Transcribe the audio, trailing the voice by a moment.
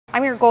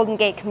I'm your Golden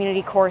Gate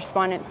community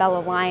correspondent, Bella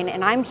Line,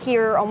 and I'm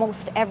here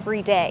almost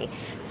every day.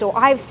 So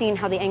I've seen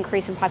how the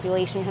increase in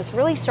population has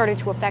really started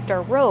to affect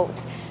our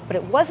roads. But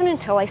it wasn't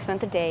until I spent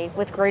the day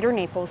with Greater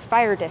Naples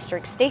Fire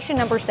District, station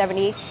number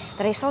 70,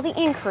 that I saw the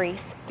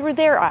increase through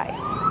their eyes.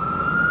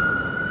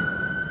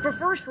 For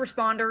first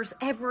responders,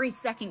 every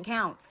second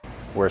counts.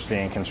 We're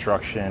seeing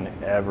construction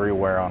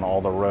everywhere on all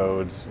the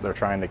roads. They're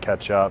trying to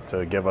catch up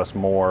to give us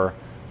more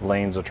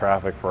lanes of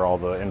traffic for all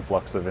the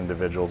influx of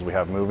individuals we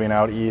have moving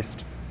out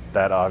east.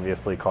 That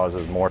obviously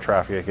causes more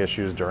traffic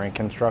issues during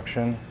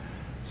construction.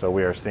 So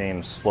we are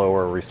seeing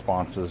slower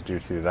responses due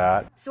to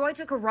that. So I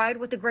took a ride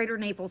with the Greater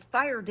Naples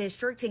Fire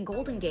District in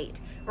Golden Gate,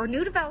 where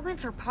new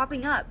developments are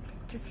popping up,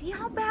 to see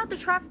how bad the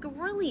traffic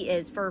really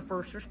is for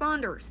first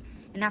responders.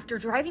 And after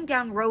driving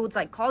down roads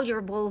like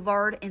Collier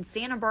Boulevard and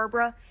Santa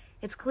Barbara,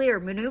 it's clear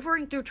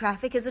maneuvering through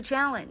traffic is a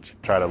challenge.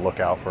 Try to look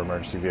out for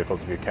emergency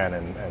vehicles if you can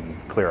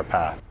and clear a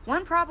path.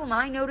 One problem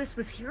I noticed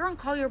was here on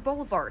Collier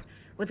Boulevard,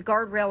 with a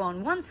guardrail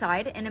on one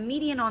side and a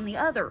median on the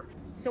other.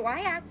 So I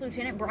asked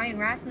Lieutenant Brian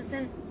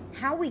Rasmussen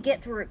how we get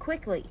through it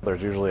quickly.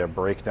 There's usually a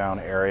breakdown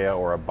area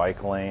or a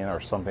bike lane or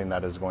something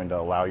that is going to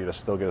allow you to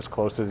still get as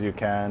close as you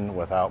can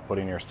without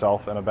putting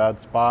yourself in a bad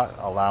spot,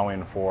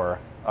 allowing for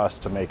us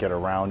to make it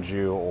around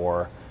you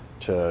or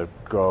to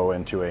go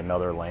into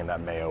another lane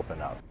that may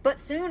open up. But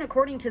soon,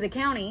 according to the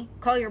county,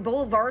 Collier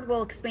Boulevard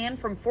will expand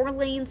from 4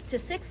 lanes to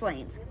 6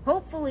 lanes,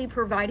 hopefully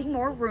providing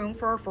more room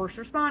for our first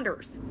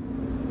responders.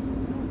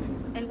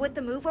 And with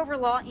the move over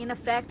law in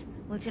effect,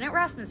 Lieutenant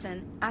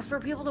Rasmussen asked for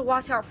people to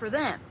watch out for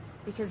them,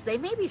 because they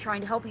may be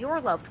trying to help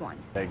your loved one.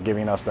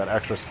 Giving us that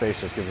extra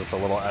space just gives us a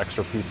little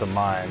extra peace of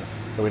mind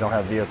that we don't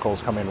have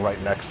vehicles coming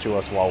right next to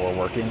us while we're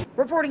working.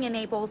 Reporting in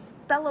Naples,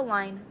 Bella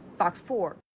Line, Fox 4.